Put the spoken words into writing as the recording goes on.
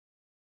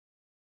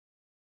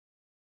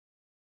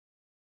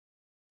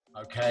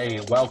Okay,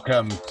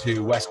 welcome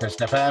to West Coast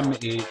FM.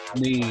 It's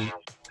me,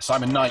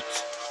 Simon Knight,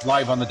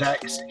 live on the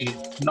decks.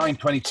 It's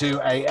 9:22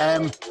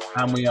 a.m.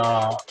 and we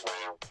are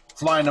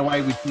flying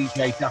away with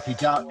DJ Daffy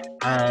Duck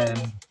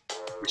and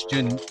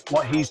Christian.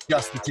 What he's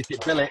just the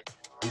ticket billet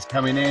is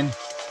coming in.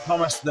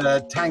 Thomas,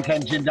 the tank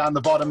engine down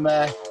the bottom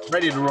there,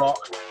 ready to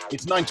rock.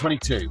 It's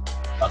 9:22.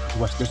 Welcome to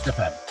West Coast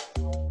FM.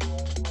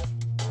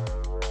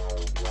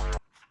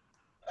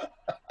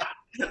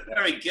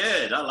 Very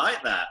good. I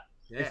like that.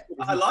 Yeah,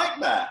 I like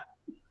that.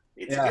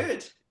 It's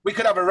good. We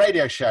could have a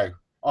radio show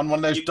on one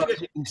of those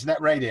dodgy internet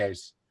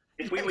radios.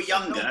 If we were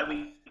younger,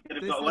 we could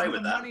have got away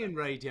with There's no that. money in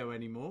radio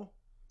anymore.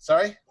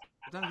 Sorry?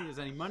 I don't think there's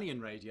any money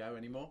in radio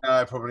anymore.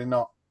 No, probably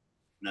not.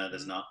 No,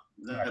 there's not.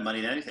 There's no money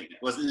in anything.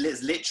 There's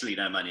literally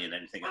no money in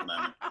anything at the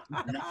moment.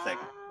 Nothing.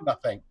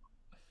 Nothing.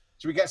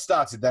 Should we get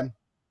started then?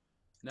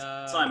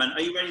 No. Simon,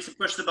 are you ready to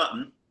push the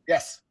button?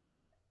 Yes.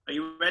 Are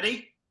you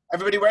ready?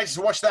 Everybody ready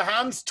to wash their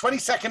hands? 20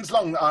 seconds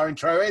long, our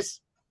intro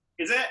is.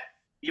 Is it?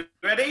 You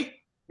ready?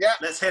 Yeah.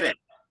 Let's hit it.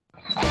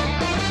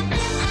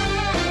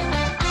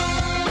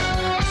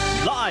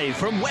 Live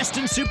from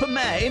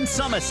Weston-super-Mare in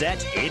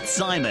Somerset, it's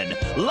Simon.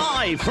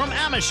 Live from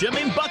Amersham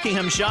in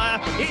Buckinghamshire,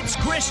 it's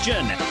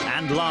Christian.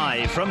 And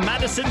live from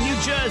Madison, New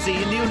Jersey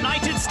in the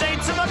United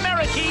States of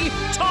America,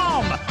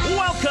 Tom.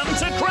 Welcome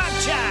to Crap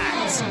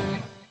Chat.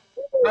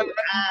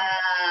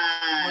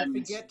 And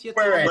Forget your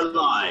we're we're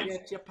live.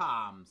 Forget your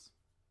palms.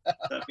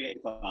 Don't forget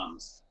your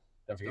palms.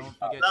 Don't forget. Don't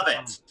forget Love your it.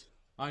 palms.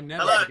 I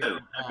never Hello, forget your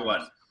palms.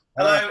 everyone.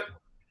 Hello.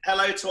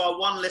 Hello to our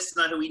one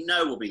listener who we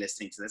know will be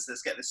listening to this.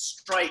 Let's get this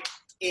straight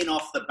in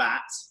off the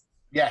bat.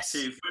 Yes.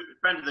 To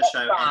friend of the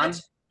show, Fan. Ed.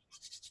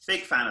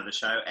 Big fan of the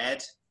show,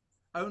 Ed.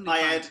 Only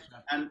Hi, fans,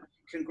 Ed, and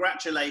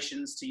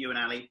congratulations to you and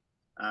Ali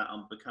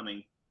on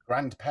becoming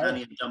Grandparent.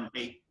 Nanny and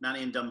Dumpy.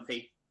 Nanny and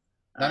Dumpy.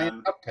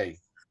 It's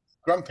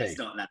Grumpy.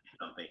 not Nanny and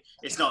Dumpy.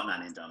 It's not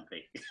Nanny and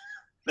Dumpy,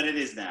 but it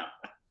is now.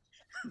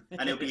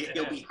 And he'll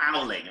be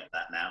howling at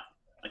that now.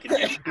 I can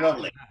hear him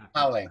howling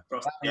Howling.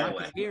 across the I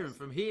airway. can hear him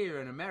from here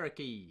in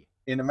America.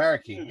 In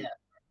America. Yeah.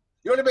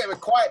 You're in a bit of a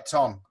quiet,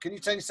 Tom. Can you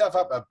turn yourself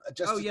up?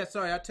 Oh yeah,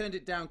 sorry, I turned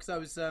it down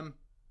because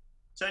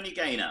Tony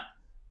Gaynor.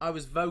 I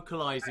was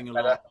vocalizing a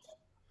Better. lot.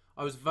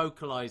 I was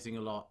vocalizing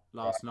a lot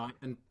last night,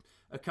 and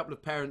a couple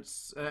of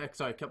parents, a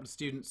couple of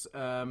students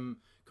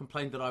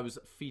complained that I was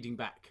feeding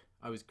back.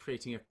 I was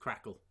creating a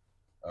crackle.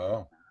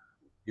 Oh.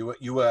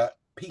 You were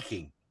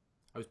peaking.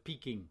 I was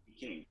peaking.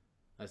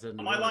 I said,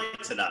 Am I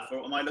light enough,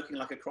 or am I looking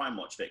like a Crime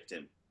Watch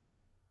victim?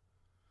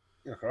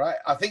 You're all right.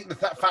 I think the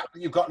fact that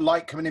you've got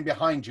light coming in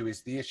behind you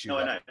is the issue. No,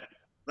 I know.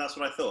 That's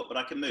what I thought, but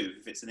I can move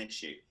if it's an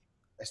issue.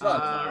 It's not.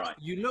 Right.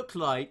 You look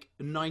like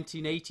a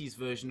 1980s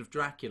version of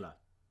Dracula.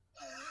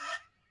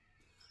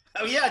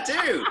 Oh yeah,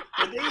 I do.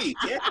 Indeed,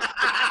 yeah.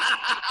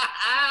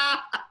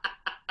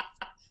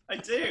 I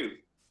do.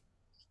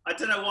 I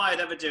don't know why I'd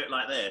ever do it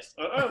like this.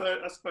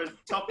 I suppose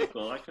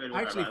topical. I could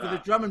Actually, like for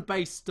that. the drum and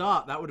bass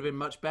start, that would have been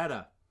much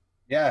better.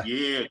 Yeah.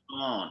 Yeah, come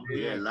on.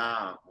 Yeah. Yeah,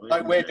 loud.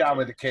 Like we're down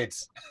with the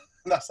kids.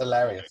 That's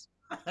hilarious.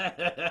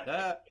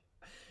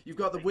 You've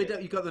got the widow.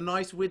 You've got the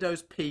nice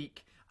widow's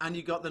peak, and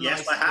you got the Yes,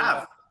 nice. I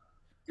have.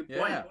 Good Yeah.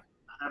 point.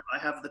 I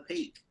have the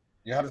peak.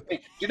 You have a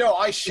peak. You know,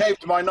 I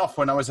shaved mine off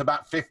when I was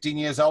about 15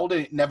 years old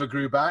and it never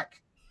grew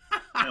back.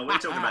 No, what are you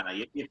talking about now?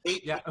 Your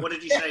peak? Yeah. What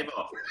did you shave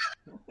off?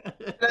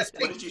 Let's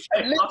What did you It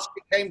shave literally off?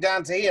 came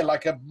down to here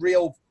like a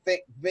real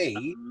thick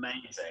V,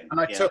 Amazing. and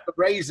I Yeah. took a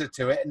razor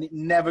to it, and it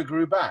never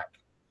grew back.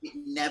 It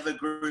never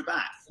grew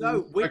back.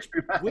 So, which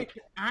Never grew back.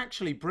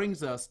 actually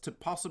brings us to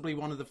possibly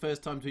one of the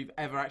first times we've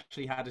ever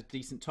actually had a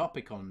decent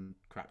topic on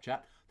Crap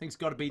Chat. I think it's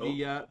got to be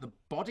the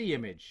body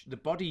image, the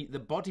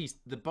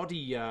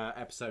body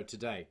episode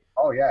today.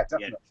 Oh yeah,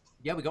 definitely.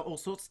 Yeah, we got all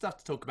sorts of stuff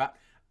to talk about.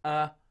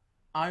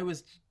 I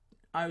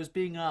was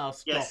being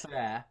asked Yes. off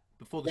air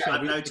before the Yeah, show.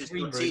 I've we were in the noticed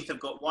green your room. teeth have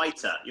got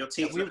whiter. Your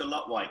teeth we look a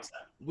lot whiter.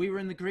 We were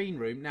in the green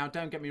room. Now,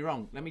 don't get me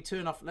wrong. Let me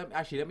turn off. Let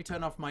me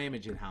turn off my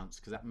image enhance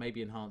because that may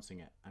be enhancing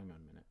it. Hang on a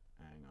minute.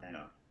 Hang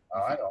on.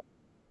 Oh, hang on.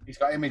 He's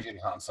got image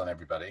enhance on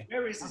everybody.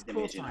 Where is this Of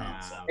course image I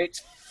enhancer? have. It's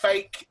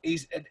fake.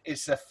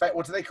 It's a fake.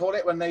 What do they call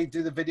it when they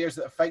do the videos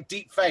that are fake?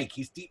 Deep fake.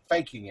 He's deep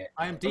faking it.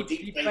 I am deep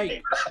deep fake.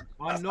 faking.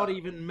 I'm not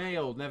even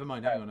male. Never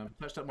mind. Hang on. I've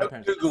touched up my Don't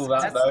parents. Google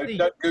that Let's though. see.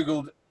 Don't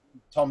Google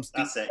Tom's deep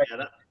That's it. fake. Yeah,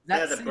 they're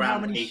Let's the see brown how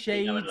many teeth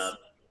you know and shades. love.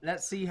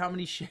 Let's see how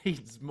many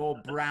shades more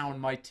brown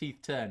my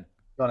teeth turn.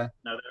 Go on then.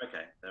 No, they're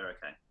okay. They're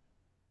okay.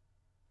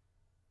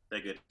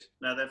 They're good.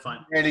 No, they're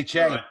fine. Really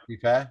changed, Right. to be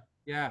fair.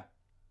 Yeah.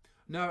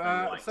 No.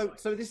 Very white.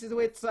 So this is the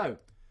way it's so.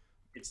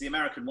 It's the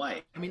American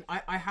way. I mean,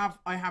 I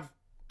have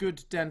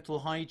good dental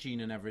hygiene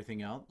and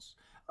everything else.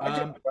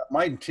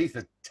 My teeth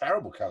are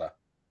terrible colour.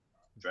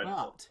 Dreadful.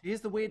 But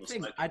here's the weird We'll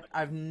thing. smoke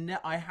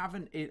I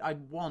haven't. I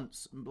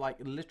once, like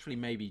literally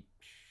maybe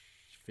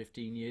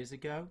 15 years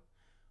ago,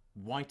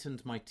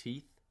 whitened my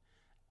teeth.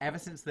 Ever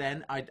since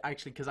then, I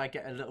actually, because I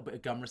get a little bit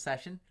of gum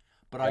recession,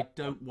 but I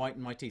don't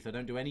whiten my teeth. I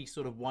don't do any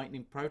sort of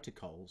whitening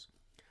protocols.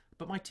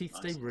 But my teeth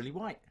stay really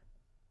white.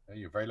 Oh,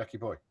 you're a very lucky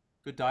boy.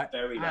 Good diet.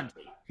 Very And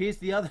lucky. here's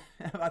the other.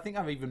 I think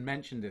I've even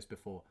mentioned this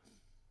before.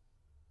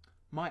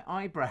 My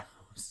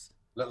eyebrows,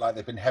 Look like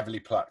they've been heavily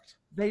plucked.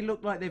 they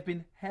look like they've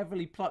been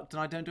heavily plucked,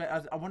 and I don't do it.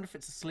 I wonder if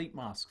it's a sleep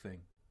mask thing.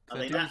 Are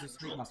I they do use a natural?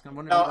 sleep mask. I'm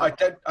wondering No,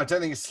 if I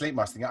don't think it's sleep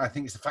mask thing. I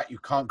think it's the fact you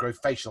can't grow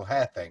facial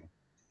hair thing.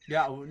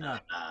 Yeah, oh, no.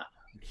 Uh,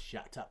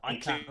 Shut up. I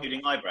can't.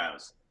 including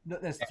eyebrows.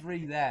 Look, there's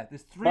 3 there.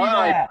 There's 3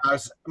 there.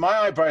 My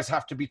eyebrows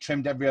have to be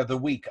trimmed every other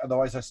week,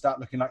 otherwise I start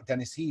looking like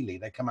Dennis Healy.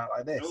 They come out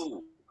like this.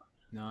 Ooh.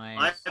 I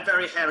Nice. have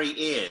very hairy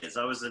ears.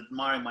 I was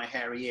admiring my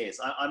hairy ears.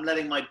 I'm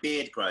letting my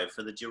beard grow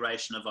for the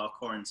duration of our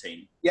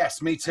quarantine.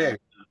 Yes, me too.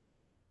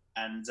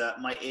 And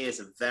my ears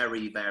are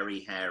very, very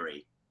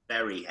hairy.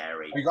 Very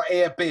hairy. Have you got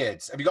ear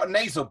beards? Have you got a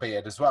nasal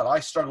beard as well? I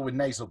struggle with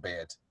nasal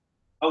beard.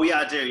 Oh, yeah,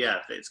 I do, yeah.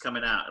 It's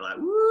coming out like,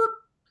 whoop.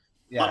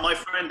 Yeah. My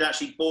friend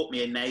actually bought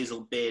me a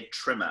nasal beard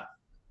trimmer.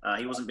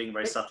 He wasn't being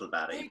very subtle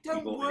about it. They He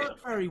don't bought me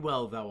work very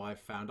well, though, I've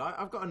found.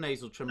 I've got a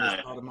nasal trimmer as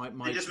No. part of my...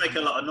 They just make a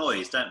lot of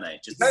noise, don't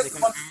they? Just Those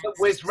ones that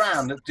whiz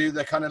round that do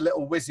the kind of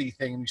little whizzy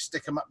thing and you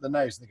stick them up the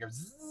nose and they go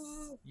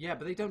zzz. Yeah,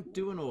 but they don't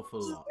do an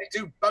awful lot. They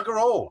do bugger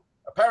all.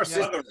 A pair of Yeah.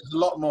 scissors is a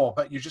lot more,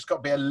 but you just got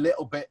to be a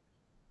little bit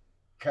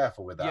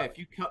careful with that. Yeah,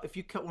 if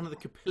you cut one of the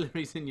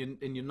capillaries in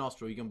your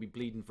nostril, you're gonna be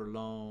bleeding for a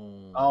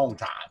long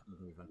time.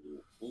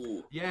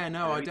 Ooh. Yeah,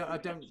 no, I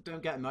don't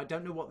get them. I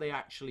don't know what they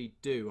actually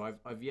do.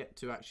 I've yet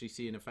to actually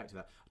see an effect of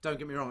that. Don't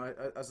get me wrong.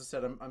 As I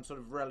said, I'm sort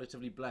of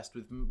relatively blessed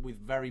with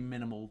very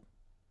minimal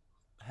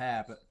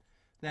hair, but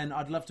then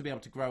I'd love to be able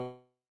to grow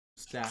a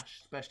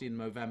stash, especially in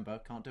November.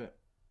 Can't do it.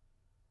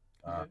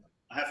 Uh,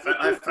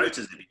 I have photos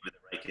of you with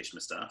a rakish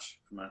moustache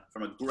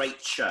from a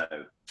great show.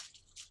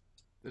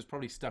 It's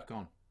probably stuck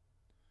on.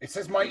 It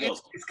says It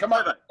was. it's come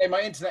up. Hey, my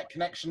internet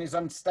connection is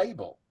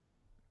unstable.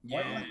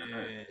 Yes.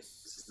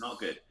 This is not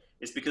good.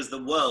 It's because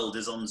the world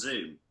is on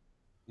Zoom.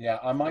 Yeah,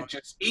 I might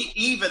just.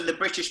 Even the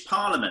British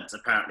Parliament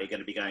apparently going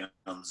to be going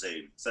on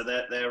Zoom. So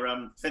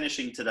they're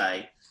finishing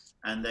today,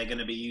 and they're going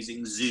to be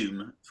using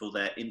Zoom for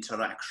their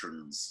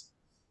interactions.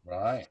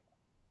 Right.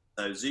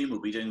 So Zoom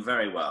will be doing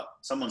very well.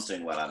 Someone's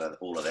doing well out of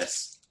all of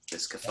this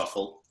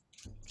kerfuffle.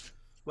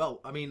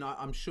 Well, I mean,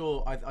 I'm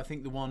sure. I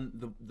think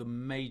the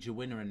major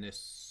winner in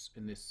this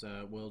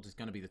world is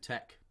going to be the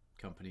tech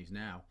companies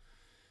now.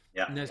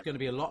 Yeah. And there's going to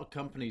be a lot of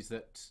companies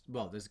that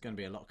go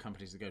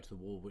to the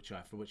wall,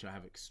 for which I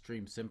have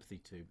extreme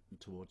sympathy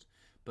towards.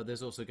 But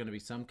there's also going to be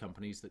some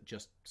companies that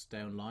just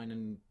stay online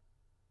and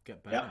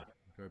get better,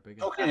 grow bigger.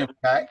 Talking of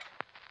tech,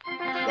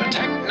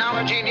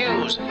 Technology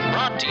news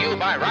brought to you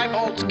by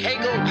Reibold's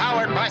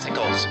Kegel-powered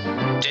bicycles,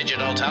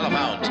 digital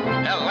telephones,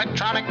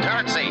 electronic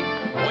currency,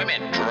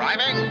 women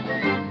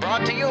driving.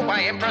 Brought to you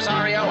by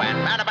Impresario and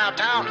Man About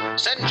Town,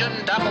 St.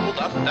 John Double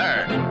the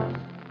Third.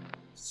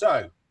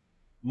 so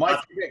my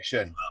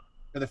prediction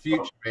for the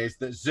future is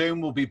that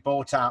Zoom will be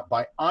bought out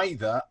by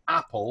either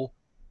Apple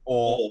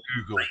or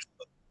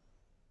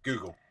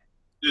Google.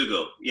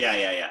 Google.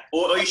 Yeah.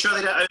 Or are you sure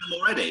they don't own them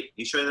already? Are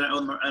you sure they don't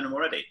own them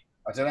already?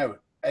 I don't know.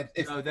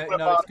 If No,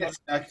 one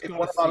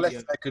of our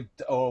listeners could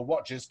or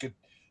watchers could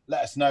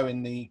let us know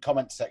in the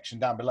comments section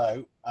down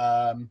below.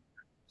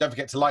 Don't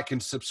forget to like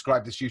and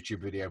subscribe this YouTube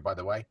video, by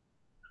the way,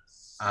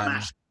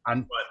 Smash.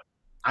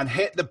 and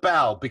hit the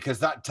bell because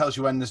that tells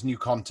you when there's new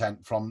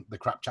content from the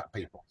Crap Chat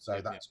people.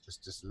 So that's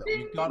just a little.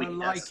 You gotta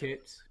like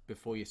it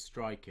before you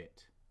strike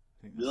it.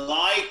 I think that's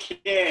Like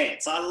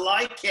it. I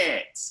like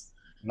it.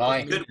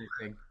 Nice. Good.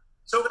 thing.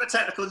 Talking of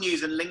technical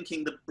news and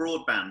linking the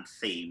broadband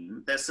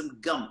theme, there's some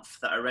gumph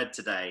that I read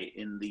today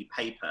in the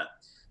paper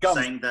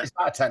saying that Is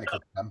that a technical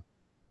term?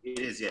 it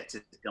is, it's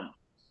gumph.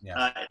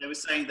 Yeah. They were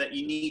saying that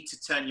you need to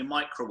turn your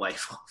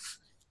microwave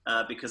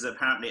off because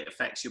apparently it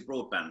affects your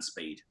broadband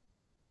speed.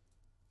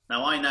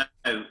 Now, I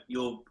know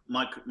your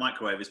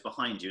microwave is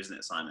behind you, isn't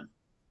it, Simon?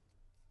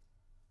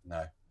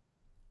 No.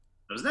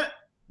 Isn't it?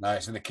 No,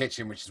 it's in the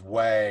kitchen, which is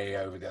way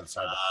over the other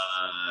side.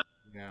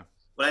 Yeah.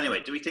 Well,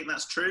 anyway, do we think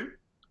that's true?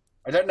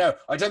 I don't know.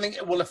 I don't think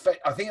it will affect.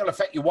 I think it'll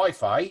affect your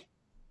Wi-Fi.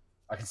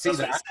 I can see That's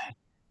what that. it's saying.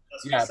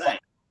 That's what Yeah, it's saying.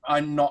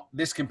 I'm not.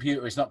 This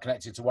computer is not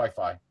connected to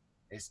Wi-Fi.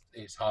 It's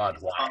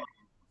hardwired.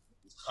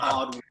 It's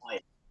hardwired.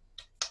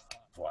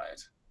 Wired.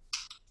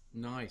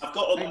 Nice. I've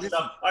got all Hey, my listen,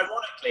 stuff.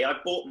 Ironically, I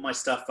bought my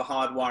stuff for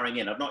hardwiring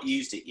in. I've not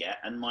used it yet,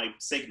 and my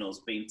signal's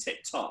been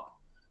tip-top.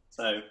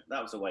 So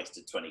that was a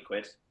wasted 20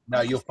 quid.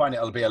 No, you'll find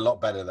it'll be a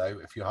lot better though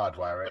if you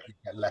hardwire it. You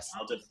get less.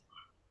 I'll do.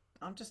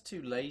 I'm just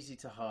too lazy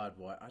to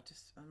hardwire.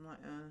 I'm like,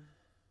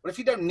 Well, if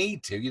you don't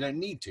need to, you don't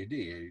need to, do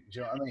you? Do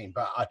you know what I mean?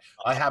 But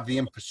I have the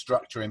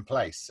infrastructure in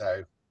place,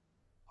 so.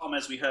 Tom,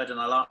 as we heard in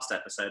our last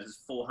episode, is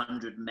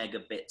 400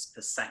 megabits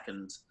per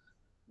second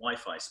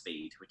Wi-Fi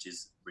speed, which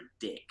is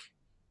ridiculous.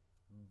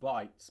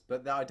 bytes,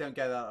 but I don't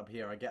get that up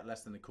here. I get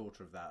less than a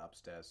quarter of that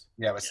upstairs.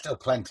 Yeah, but still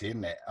plenty,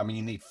 isn't it? I mean,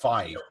 you need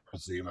 5 for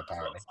Zoom, That's what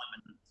apparently.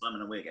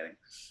 Simon and we're getting.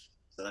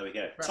 So there we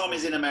go. Tom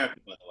is in America,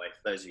 by the way,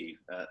 for those of you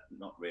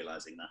not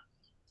realising that.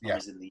 Tom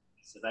is in the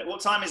US today.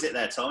 What time is it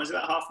there, Tom? Is it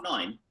about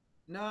 9:30?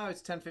 No,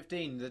 it's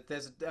 10:15.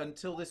 There's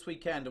until this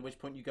weekend, at which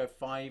point you go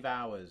 5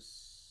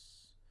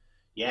 hours.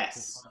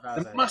 Yes. 5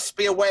 hours There must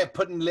be a way of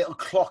putting a little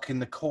clock in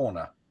the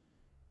corner.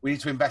 We need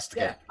to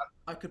investigate. Yeah,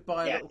 I could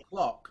buy a Yeah. little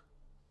clock.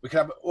 We could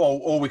have,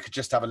 or we could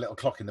just have a little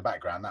clock in the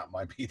background. That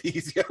might be the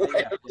easier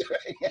way of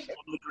doing it.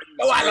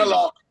 Oh,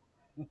 analog.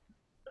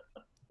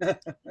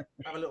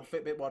 Have a little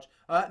Fitbit watch.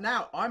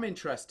 Now, I'm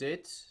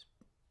interested.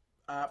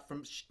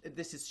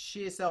 This is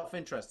sheer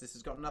self-interest. This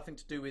has got nothing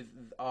to do with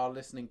our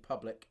listening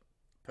public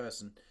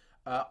person.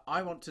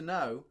 I want to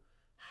know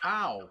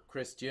how,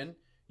 Christian,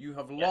 you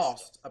have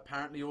lost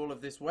apparently all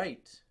of this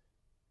weight.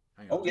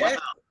 Hang on. Oh, yeah.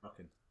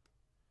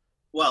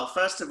 Well,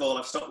 first of all,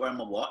 I've stopped wearing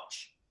my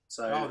watch.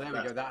 So There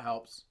we go. That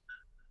helps.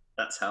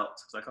 That's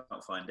helped because I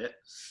can't find it.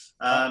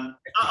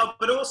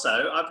 But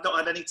also, I've not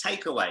had any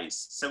takeaways.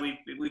 So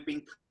we've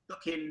been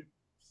cooking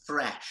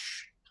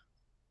fresh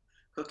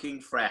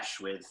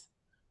with,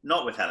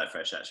 not with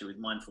HelloFresh actually, with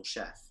Mindful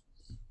Chef.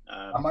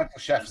 A Mindful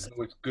Chef is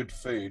always good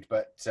food,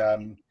 but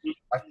I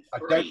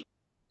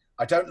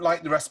don't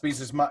like the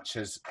recipes as much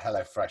as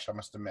HelloFresh, I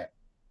must admit.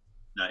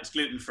 No, it's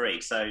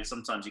gluten-free, so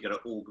sometimes you've got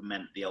to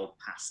augment the old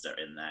pasta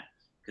in there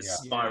because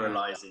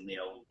spiralising the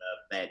old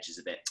veg is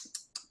a bit...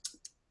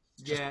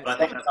 Yeah, but I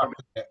think that's probably...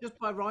 just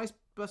buy rice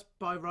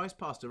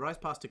pasta. Rice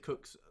pasta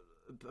cooks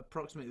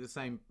approximately the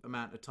same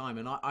amount of time,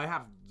 and I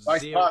have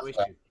zero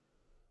issue.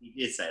 You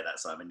did say that,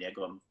 Simon. Yeah,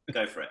 go on,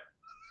 go for it.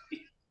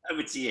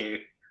 Over to you.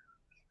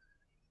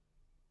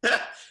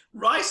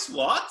 Rice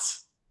what?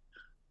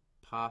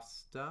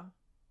 Pasta.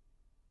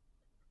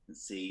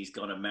 Let's see, he's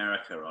got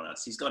America on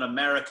us. He's got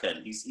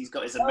American. He's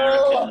got his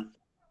American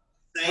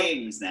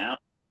sayings now.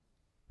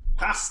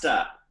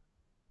 Pasta.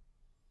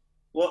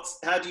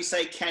 How do you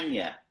say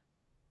Kenya?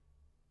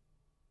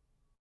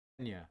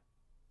 Kenya.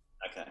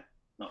 Okay,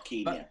 not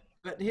Kenya.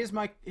 But here's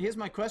my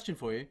question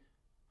for you.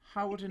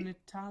 How would an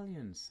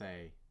Italian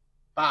say?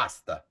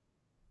 Pasta.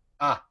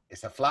 Ah,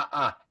 it's a flat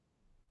ah.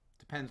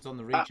 Depends on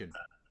the region.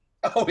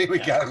 Oh, here we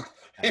go.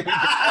 Here we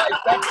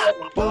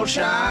go.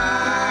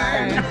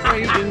 Bullshine,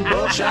 raging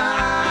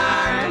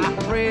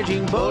bullshine,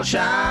 raging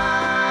bullshine.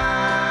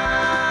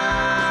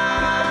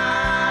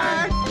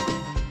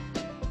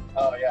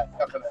 Oh yeah,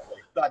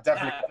 definitely. That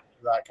definitely comes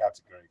to that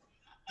category.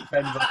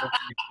 Depends on the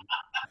region.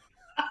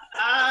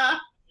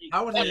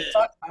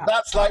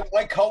 That's like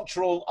my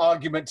cultural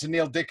argument to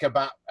Neil Dick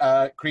about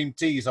cream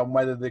teas on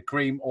whether the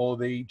cream or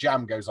the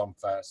jam goes on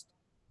first.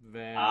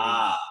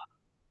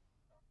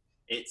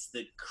 It's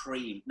the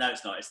cream. No,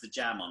 it's not. It's the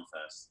jam on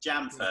first.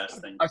 Jam first,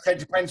 then. I say it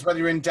depends whether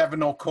you're in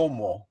Devon or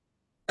Cornwall,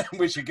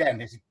 which again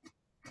is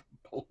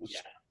bullshit.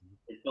 Yeah,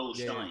 it's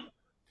bullshine.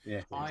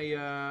 Yeah.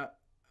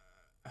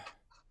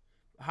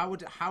 How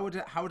would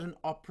an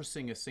opera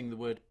singer sing the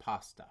word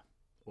pasta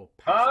or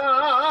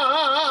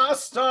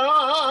Pasta.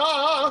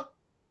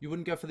 You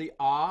wouldn't go for the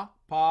ah,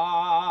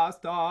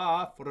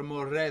 pasta, for a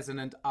more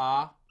resonant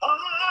ah.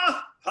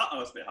 Oh,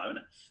 that's a bit high, isn't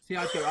it? See,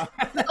 I'd go.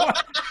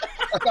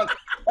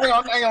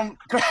 Hang on.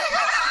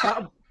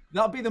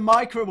 That'll be the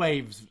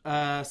microwaves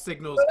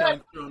signals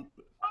going through.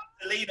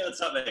 Lean on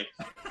something.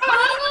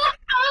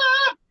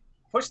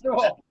 Push the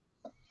wall.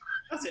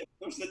 That's it.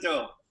 Push the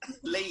door.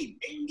 Lean.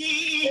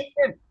 Hingy.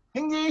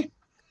 Hingy.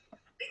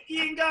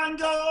 Hingy and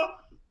Gango.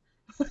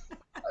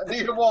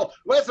 Lean the wall.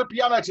 Where's the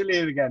piano to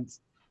lean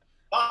against?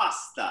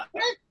 Pasta.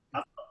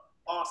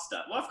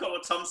 Pasta. Well, I've got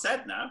what Tom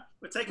said now.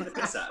 We're taking the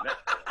piss out of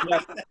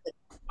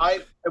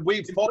it.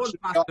 We've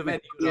fortunately got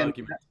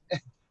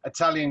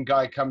Italian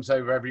guy comes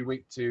over every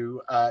week to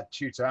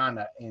tutor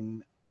Anna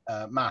in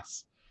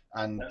maths,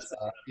 and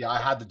I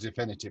had the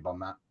definitive on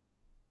that.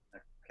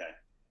 Okay,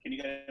 can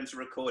you get him to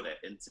record it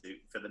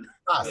for the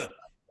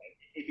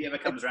if he ever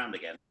comes around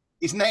again?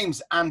 His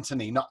name's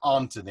Anthony, not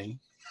Anthony.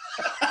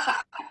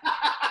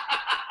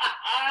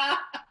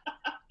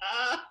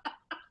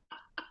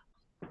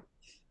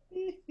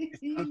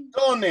 It's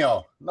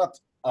Antonio, not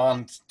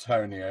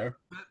Antonio.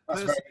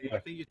 Personally, I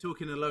think you're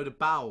talking a load of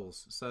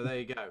bowels, so there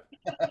you go.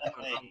 As far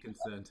as I'm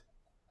concerned.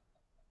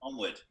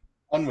 Onward.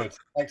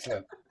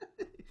 Excellent.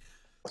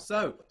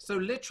 So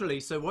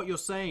literally, what you're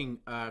saying,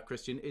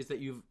 Christian, is that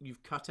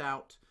you've cut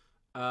out.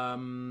 I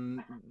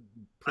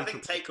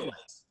think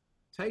takeaways.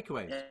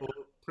 Takeaways, or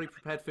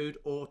pre-prepared food,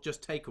 or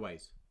just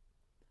takeaways.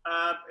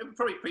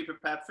 Probably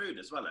pre-prepared food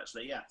as well,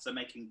 actually. Yeah. So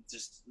making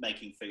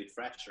food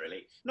fresh,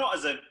 really, not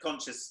as a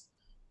conscious,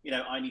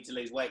 I need to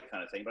lose weight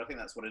kind of thing, but I think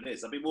that's what it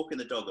is. I've been walking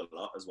the dog a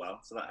lot as well,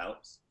 so that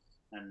helps.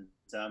 And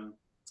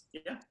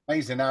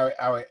amazing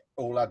how it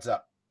all adds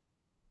up.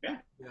 Yeah,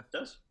 it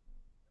does.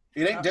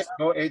 It ain't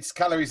difficult. It's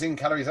calories in,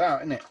 calories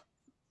out, isn't it?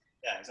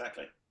 Yeah,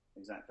 exactly.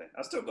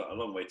 I've still got a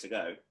long way to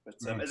go.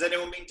 But has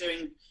anyone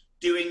been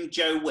doing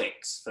Joe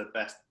Wicks for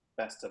best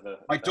of a?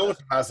 My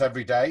daughter has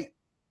every day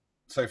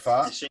so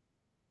far. Is she?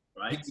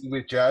 Right.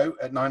 With Joe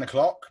at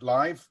 9:00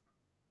 live.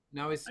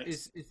 Now, is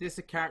this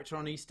a character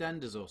on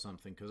EastEnders or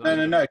something?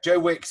 No. Joe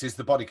Wicks is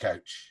the body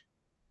coach.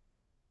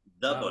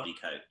 The body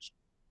coach.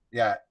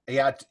 Yeah, he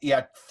had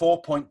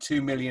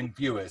 4.2 million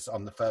viewers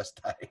on the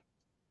first day.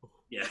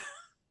 Yeah.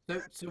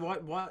 So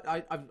why?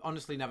 I've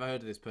honestly never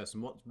heard of this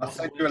person. I'll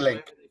send you a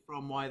link. Where are they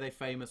from? Why are they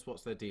famous?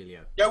 What's their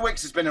dealio? Joe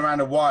Wicks has been around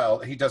a while.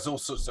 He does all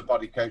sorts of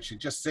body coaching,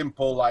 just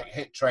simple like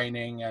HIIT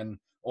training and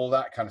all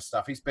that kind of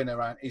stuff. He's been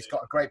around. He's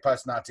got a great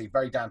personality,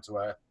 very down to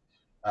earth.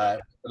 the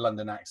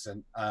London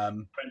accent.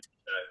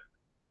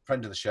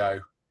 Friend of the show,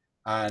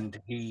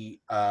 and he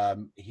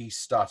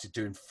started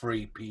doing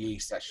free PE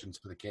sessions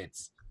for the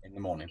kids in the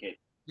morning.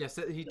 Yes,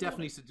 he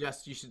definitely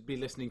suggests you should be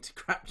listening to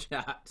Crap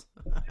Chat.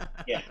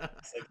 Yeah,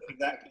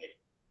 exactly.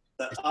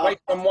 So It's a way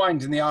to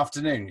unwind in the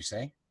afternoon, you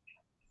see.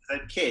 So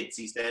kids,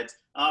 he said,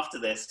 after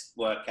this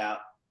workout,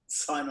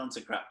 sign on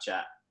to Crap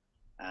Chat,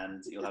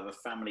 and you'll have a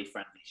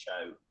family-friendly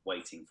show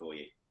waiting for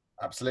you.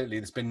 Absolutely.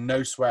 There's been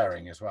no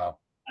swearing as well.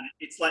 And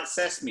it's like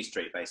Sesame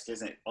Street, basically,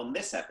 isn't it? On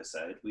this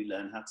episode, we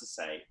learn how to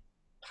say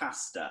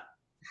pasta.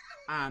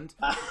 And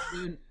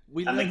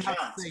we And learn the how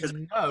counts, to say 'cause no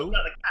we've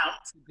got the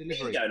count to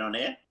delivery. going on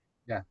here.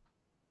 Yeah.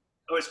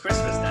 Oh, it's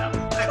Christmas now.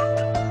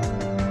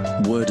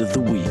 Word of the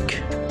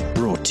week,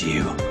 brought to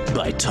you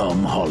by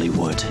Tom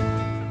Hollywood.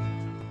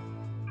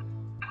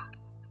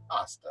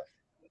 Pasta.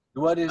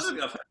 The word is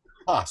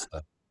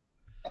pasta.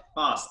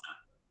 Pasta.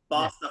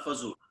 Pasta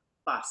fazool.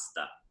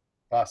 Pasta.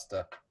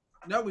 Pasta.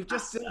 No, we've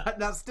just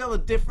that's still a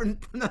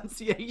different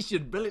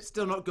pronunciation. Billet's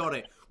still not got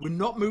it. We're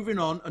not moving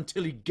on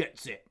until he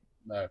gets it.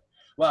 No.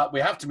 Well,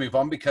 we have to move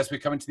on because we're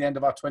coming to the end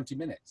of our 20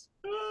 minutes.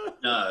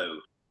 No.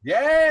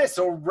 Yes,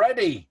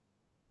 already.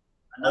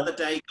 Another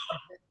day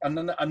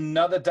gone.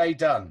 Another day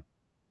done.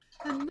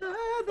 Funny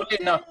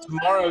enough,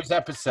 tomorrow's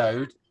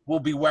episode will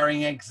be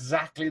wearing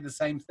exactly the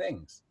same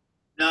things.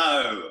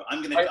 No. I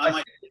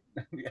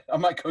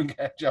might go and get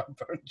a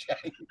jumper and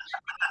change.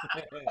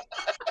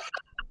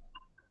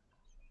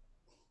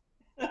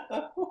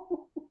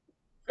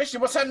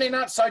 Christian, what's happening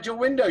outside your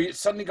window? It's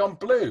suddenly gone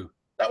blue.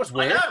 That was I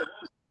weird. know.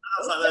 I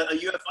was like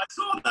a UFO. I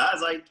saw that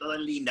as I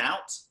leaned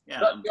out. Yeah.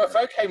 That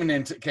UFO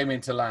came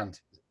into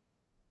land.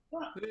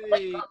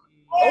 Hey.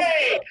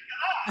 Hey!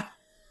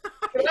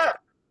 Look at that.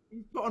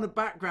 He put on a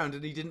background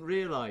and he didn't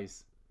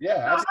realise.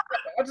 Yeah.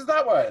 How does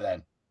that work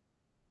then?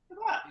 Look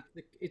at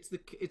that.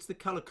 It's the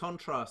colour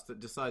contrast that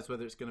decides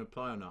whether it's going to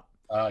apply or not.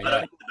 Oh, I yeah. don't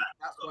think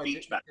That's got why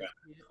beach background.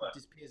 it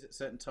disappears at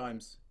certain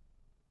times.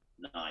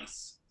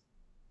 Nice.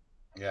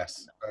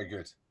 Yes. Very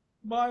good.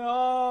 My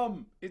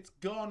arm! It's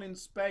gone in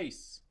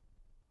space.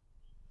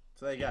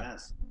 So there you go.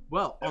 Yes.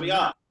 Well, There we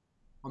are.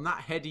 on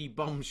that heady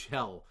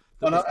bombshell.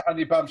 On that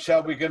handy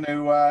bombshell, we're going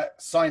to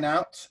sign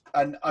out,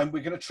 and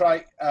we're going to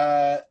try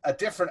a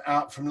different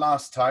out from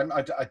last time.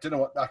 I don't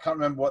know I can't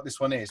remember what this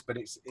one is, but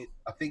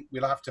I think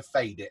we'll have to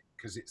fade it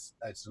because it's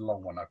a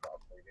long one. I've got to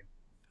fade it.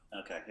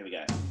 Okay, here we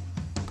go.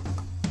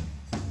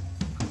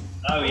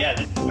 Oh yeah,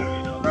 this is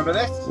very long. Remember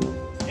this?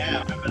 Yeah,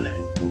 I remember this.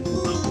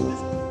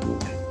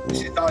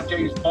 This is our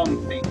James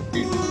Bond theme,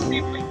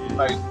 deeply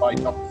composed by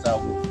Dr.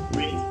 Selby.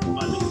 Really,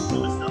 I listen to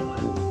myself.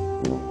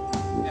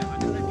 Yeah, I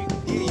don't know if you can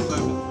hear you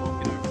both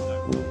talking over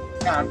though.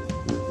 Can.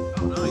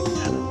 Oh, nice.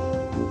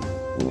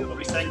 Yeah. We'll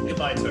be saying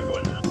goodbye to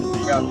everyone now.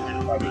 Yeah.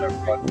 Bye,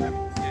 everyone.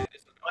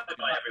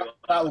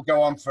 That will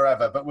go on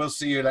forever, but we'll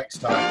see you next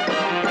time.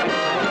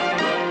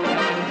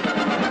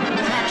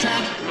 Crap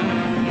chat.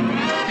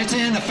 It's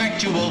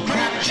ineffectual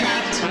crap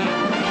chat.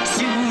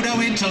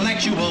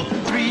 Pseudo-intellectual.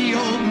 Three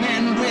old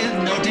men with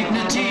no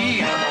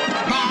dignity.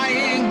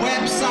 Buying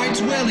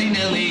websites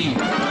willy-nilly.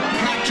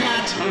 Crap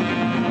chat.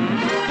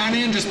 An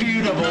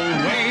indisputable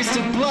waste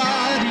of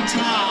bloody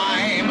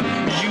time.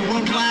 You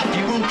won't laugh,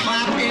 you won't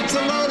clap. It's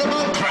a load of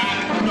old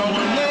crap. No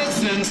one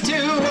listens to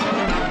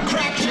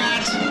crap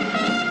chat.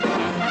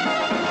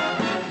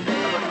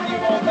 See you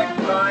all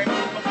next time.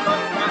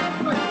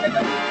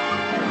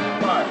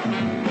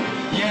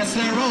 Yes,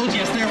 they're old,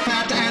 yes, they're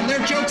fat, and their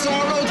jokes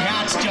are old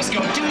hats. Just go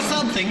do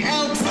something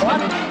else. What?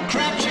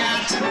 Crap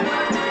chat.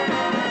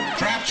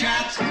 Crap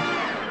chat.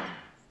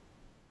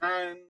 And